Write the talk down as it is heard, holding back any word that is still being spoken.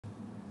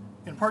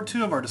In part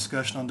two of our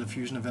discussion on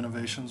diffusion of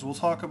innovations, we'll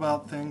talk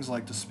about things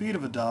like the speed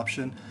of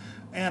adoption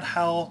and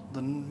how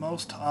the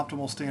most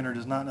optimal standard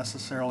is not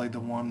necessarily the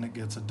one that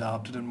gets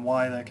adopted and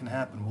why that can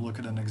happen. We'll look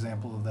at an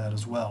example of that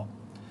as well.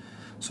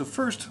 So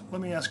first,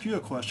 let me ask you a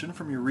question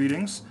from your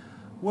readings.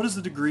 What is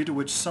the degree to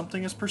which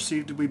something is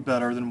perceived to be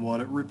better than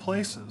what it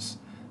replaces?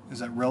 Is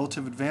that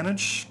relative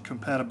advantage,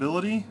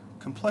 compatibility,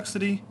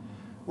 complexity,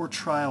 or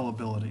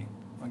trialability?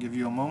 I'll give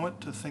you a moment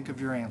to think of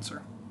your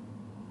answer.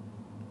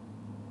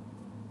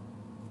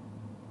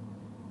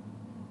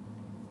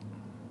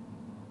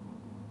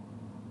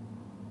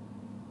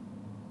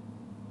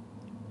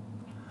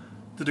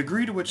 The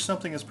degree to which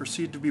something is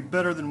perceived to be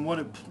better than what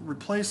it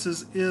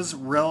replaces is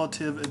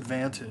relative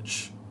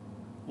advantage.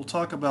 We'll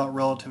talk about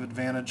relative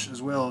advantage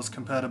as well as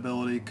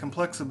compatibility,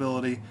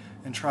 complexity,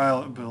 and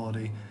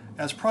trialability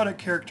as product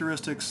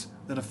characteristics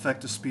that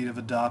affect the speed of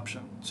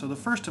adoption. So the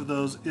first of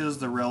those is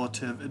the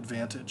relative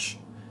advantage.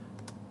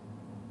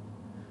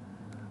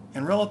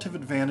 And relative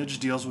advantage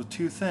deals with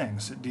two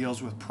things. It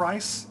deals with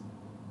price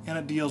and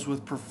it deals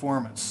with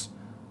performance.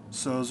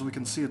 So as we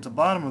can see at the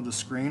bottom of the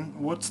screen,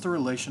 what's the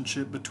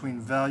relationship between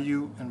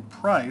value and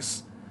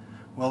price?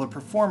 Well, the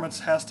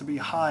performance has to be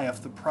high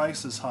if the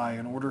price is high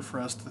in order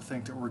for us to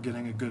think that we're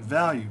getting a good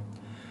value.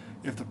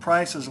 If the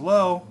price is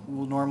low,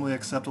 we'll normally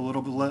accept a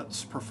little bit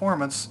less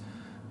performance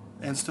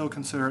and still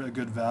consider it a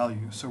good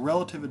value. So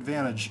relative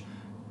advantage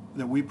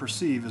that we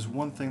perceive is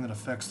one thing that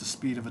affects the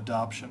speed of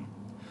adoption.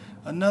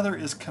 Another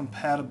is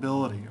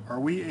compatibility.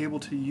 Are we able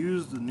to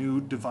use the new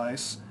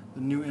device, the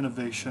new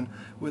innovation,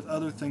 with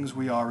other things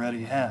we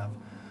already have?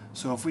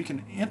 So if we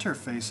can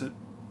interface it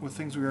with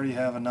things we already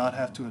have and not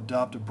have to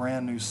adopt a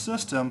brand new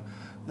system,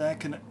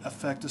 that can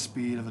affect the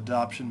speed of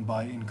adoption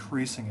by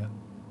increasing it.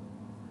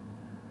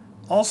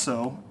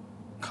 Also,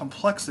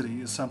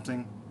 complexity is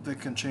something that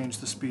can change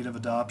the speed of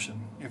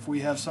adoption. If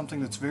we have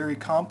something that's very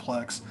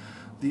complex,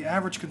 the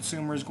average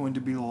consumer is going to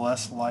be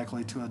less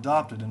likely to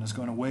adopt it and is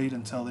going to wait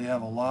until they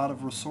have a lot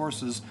of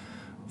resources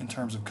in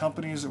terms of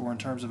companies or in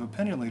terms of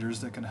opinion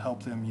leaders that can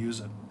help them use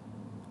it.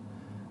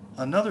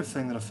 Another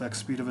thing that affects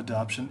speed of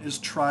adoption is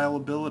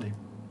trialability.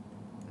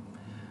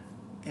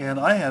 And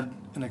I had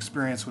an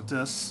experience with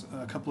this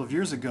a couple of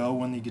years ago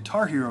when the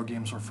Guitar Hero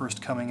games were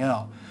first coming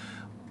out.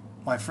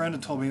 My friend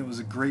had told me it was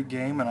a great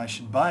game and I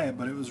should buy it,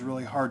 but it was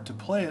really hard to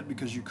play it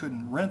because you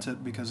couldn't rent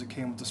it because it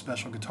came with a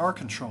special guitar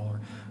controller.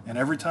 And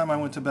every time I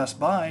went to Best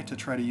Buy to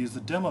try to use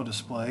the demo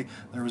display,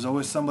 there was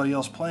always somebody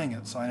else playing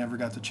it, so I never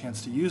got the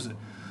chance to use it.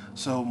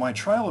 So my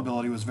trial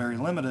ability was very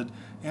limited,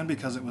 and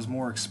because it was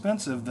more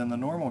expensive than the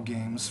normal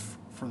games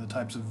for the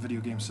types of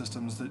video game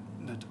systems that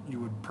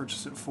you would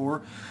purchase it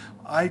for,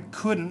 I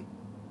couldn't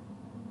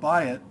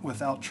buy it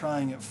without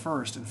trying it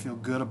first and feel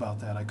good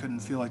about that. I couldn't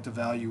feel like the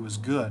value was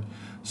good.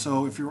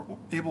 So if you're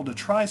able to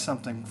try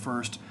something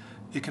first,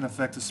 it can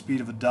affect the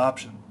speed of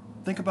adoption.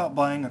 Think about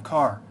buying a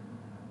car.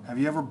 Have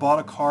you ever bought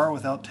a car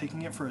without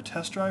taking it for a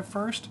test drive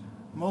first?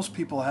 Most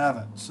people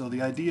haven't. So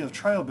the idea of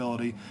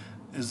trialability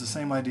is the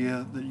same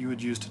idea that you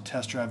would use to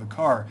test drive a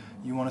car.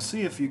 You want to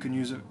see if you can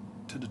use it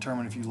to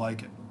determine if you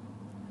like it.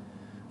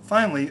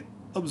 Finally,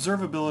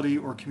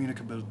 observability or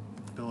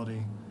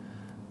communicability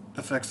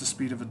affects the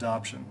speed of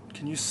adoption.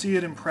 Can you see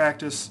it in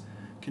practice?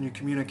 Can you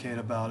communicate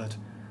about it?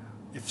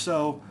 If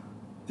so,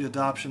 the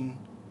adoption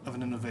of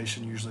an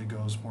innovation usually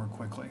goes more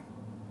quickly.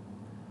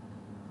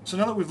 So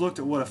now that we've looked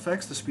at what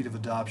affects the speed of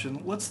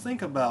adoption, let's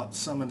think about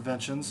some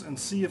inventions and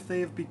see if they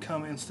have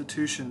become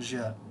institutions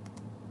yet.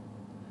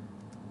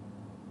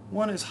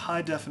 One is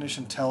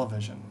high-definition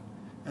television,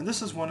 and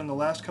this is one in the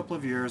last couple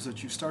of years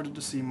that you've started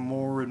to see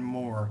more and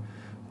more,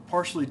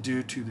 partially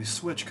due to the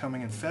switch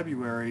coming in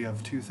February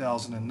of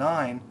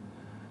 2009,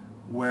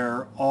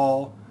 where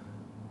all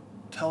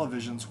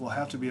televisions will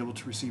have to be able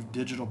to receive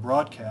digital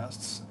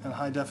broadcasts, and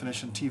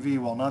high-definition TV,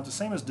 while not the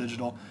same as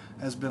digital,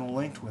 has been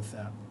linked with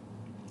that.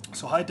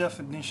 So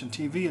high-definition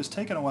TV has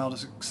taken a while to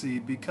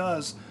succeed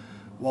because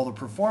while the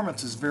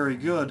performance is very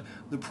good,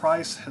 the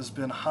price has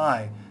been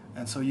high,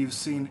 and so you've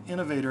seen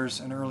innovators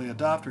and early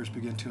adopters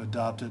begin to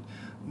adopt it.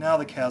 Now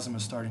the chasm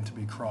is starting to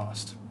be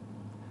crossed.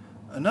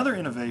 Another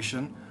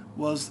innovation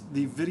was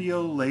the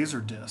video laser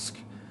disc,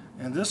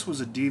 and this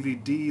was a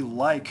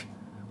DVD-like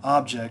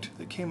object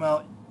that came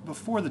out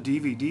before the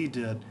DVD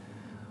did.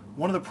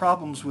 One of the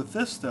problems with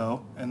this,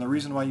 though, and the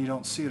reason why you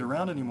don't see it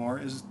around anymore,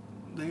 is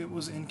that it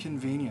was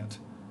inconvenient.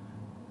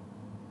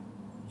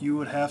 You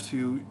would have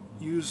to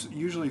use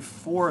usually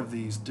 4 of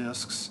these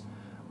discs,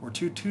 or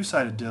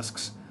two-sided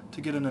discs,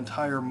 to get an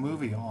entire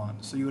movie on.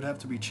 So you would have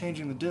to be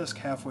changing the disc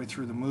halfway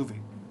through the movie.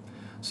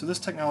 So this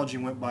technology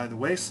went by the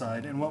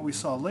wayside, and what we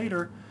saw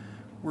later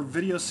were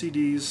video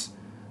CDs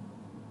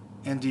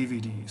and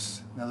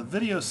DVDs. Now the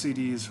video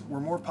CDs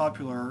were more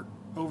popular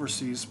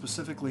overseas,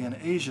 specifically in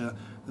Asia,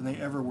 than they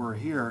ever were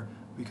here,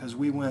 because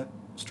we went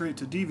straight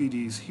to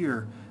DVDs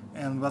here,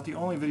 and about the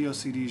only video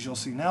CDs you'll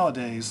see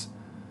nowadays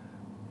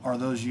are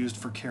those used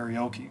for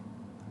karaoke.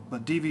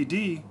 But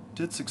DVD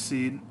did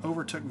succeed,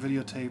 overtook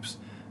videotapes,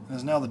 and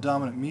is now the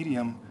dominant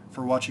medium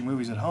for watching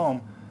movies at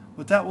home,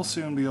 but that will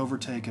soon be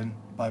overtaken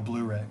by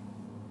Blu-ray.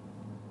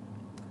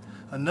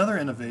 Another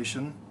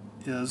innovation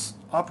is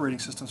operating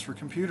systems for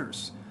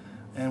computers.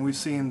 And we've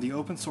seen the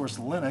open source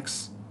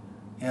Linux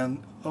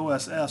and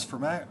OS X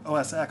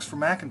for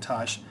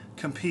Macintosh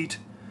compete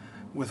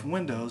with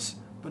Windows,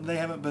 but they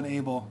haven't been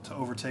able to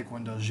overtake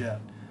Windows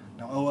yet.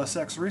 Now OS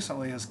X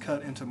recently has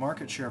cut into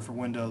market share for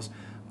Windows,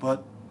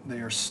 but they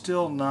are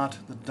still not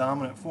the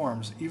dominant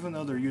forms, even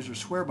though their users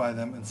swear by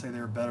them and say they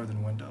are better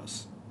than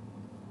Windows.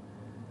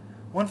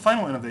 One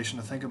final innovation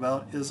to think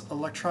about is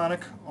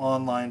electronic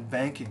online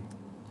banking.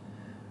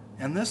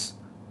 And this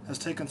has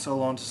taken so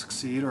long to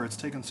succeed, or it's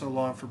taken so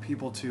long for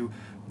people to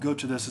go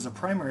to this as a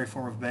primary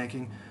form of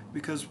banking,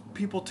 because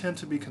people tend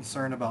to be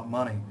concerned about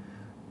money.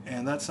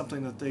 And that's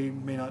something that they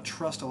may not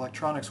trust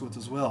electronics with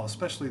as well,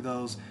 especially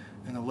those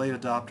in the late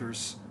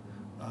adopters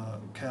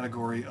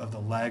category of the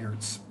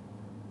laggards.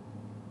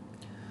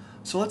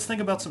 So let's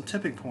think about some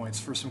tipping points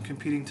for some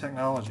competing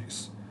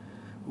technologies.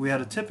 We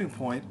had a tipping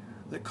point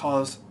that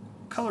caused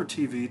color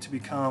TV to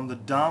become the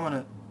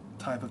dominant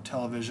type of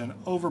television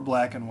over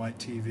black and white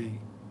TV.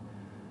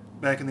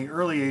 Back in the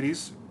early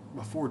 80s,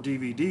 before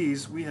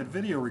DVDs, we had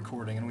video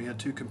recording, and we had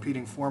two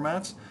competing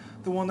formats.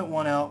 The one that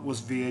won out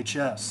was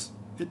VHS.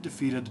 It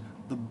defeated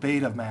the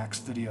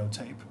Betamax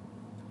videotape.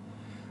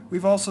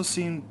 We've also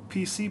seen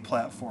PC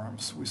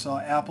platforms. We saw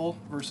Apple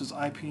versus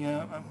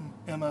IBM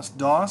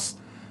MS-DOS,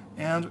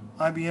 and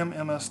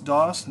IBM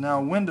MS-DOS.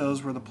 Now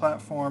Windows were the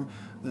platform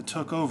that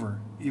took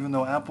over. Even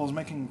though Apple is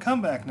making a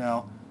comeback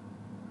now,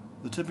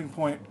 the tipping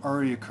point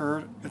already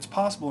occurred. It's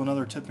possible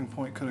another tipping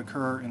point could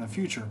occur in the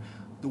future.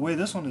 The way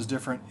this one is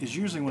different is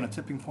usually when a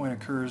tipping point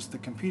occurs, the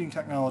competing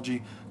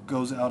technology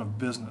goes out of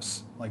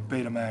business, like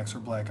Betamax or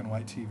black and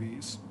white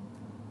TVs.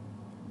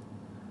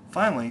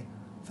 Finally,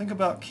 think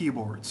about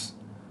keyboards.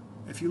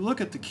 If you look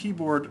at the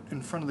keyboard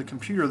in front of the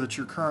computer that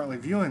you're currently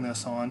viewing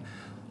this on,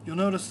 you'll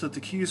notice that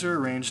the keys are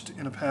arranged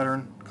in a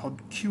pattern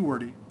called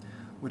QWERTY,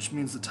 which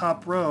means the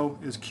top row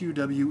is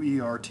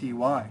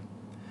QWERTY.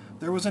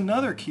 There was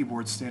another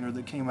keyboard standard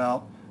that came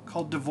out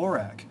called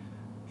Dvorak,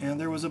 and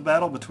there was a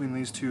battle between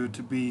these two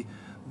to be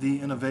the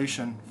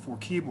innovation for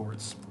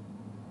keyboards.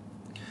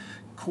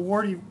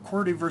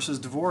 QWERTY versus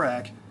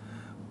Dvorak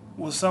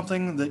was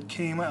something that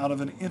came out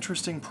of an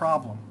interesting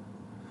problem.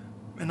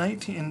 In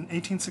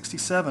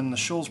 1867, the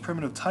Shoals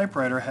primitive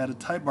typewriter had a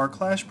type bar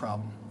clash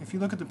problem. If you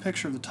look at the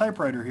picture of the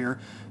typewriter here,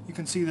 you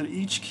can see that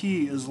each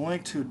key is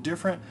linked to a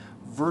different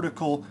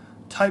vertical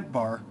type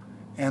bar,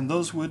 and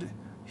those would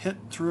hit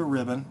through a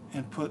ribbon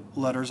and put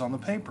letters on the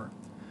paper.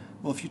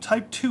 Well, if you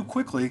type too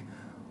quickly,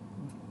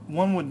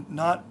 one would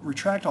not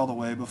retract all the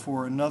way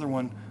before another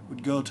one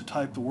would go to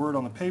type the word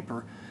on the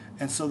paper,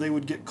 and so they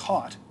would get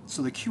caught.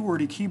 So the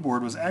QWERTY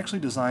keyboard was actually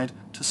designed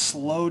to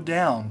slow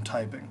down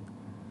typing.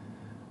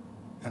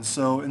 And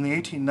so in the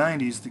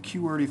 1890s, the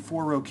QWERTY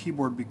 4-row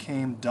keyboard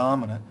became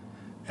dominant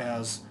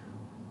as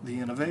the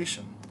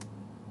innovation.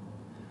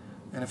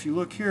 And if you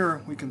look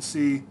here, we can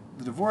see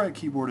the Dvorak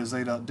keyboard is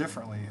laid out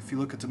differently. If you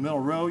look at the middle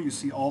row, you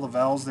see all the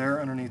vowels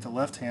there underneath the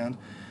left hand,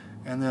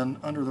 and then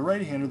under the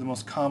right hand are the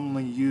most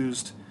commonly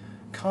used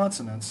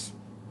consonants.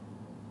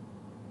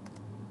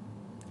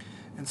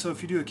 And so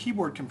if you do a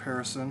keyboard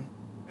comparison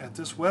at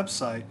this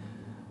website,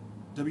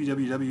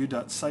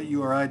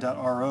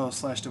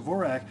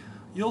 www.siteuri.ro/Dvorak,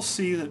 you'll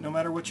see that no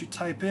matter what you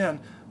type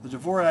in, the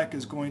Dvorak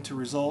is going to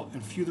result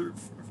in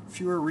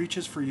fewer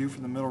reaches for you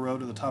from the middle row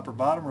to the top or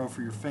bottom row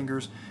for your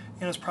fingers,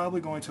 and it's probably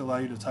going to allow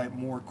you to type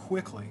more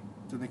quickly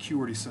than the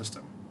QWERTY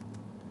system.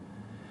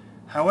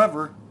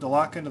 However, the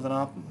lock-in of an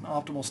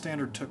optimal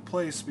standard took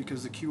place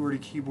because the QWERTY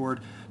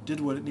keyboard did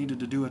what it needed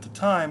to do at the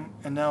time,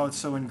 and now it's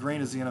so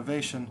ingrained as the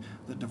innovation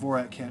that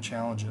Dvorak can't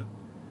challenge it.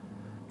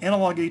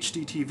 Analog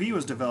HD TV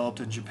was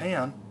developed in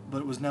Japan, but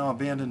it was now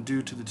abandoned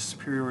due to the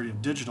superiority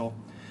of digital.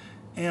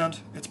 And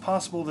it's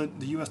possible that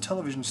the US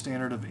television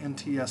standard of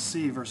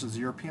NTSC versus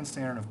the European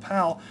standard of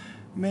PAL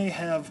may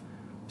have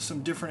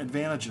some different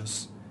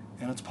advantages.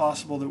 And it's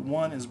possible that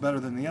one is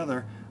better than the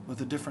other, but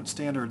the different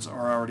standards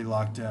are already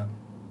locked in.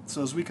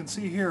 So as we can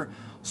see here,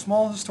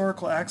 small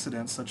historical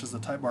accidents such as the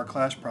type bar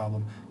clash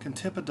problem can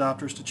tip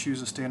adopters to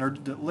choose a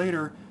standard that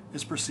later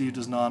is perceived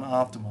as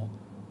non-optimal,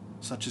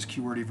 such as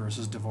QWERTY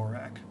versus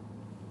Dvorak.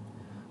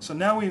 So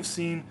now we've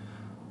seen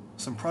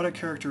some product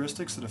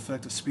characteristics that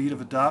affect the speed of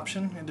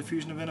adoption and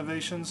diffusion of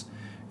innovations,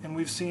 and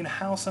we've seen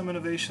how some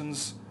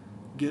innovations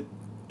get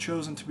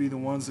chosen to be the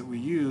ones that we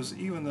use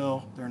even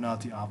though they're not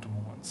the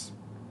optimal ones.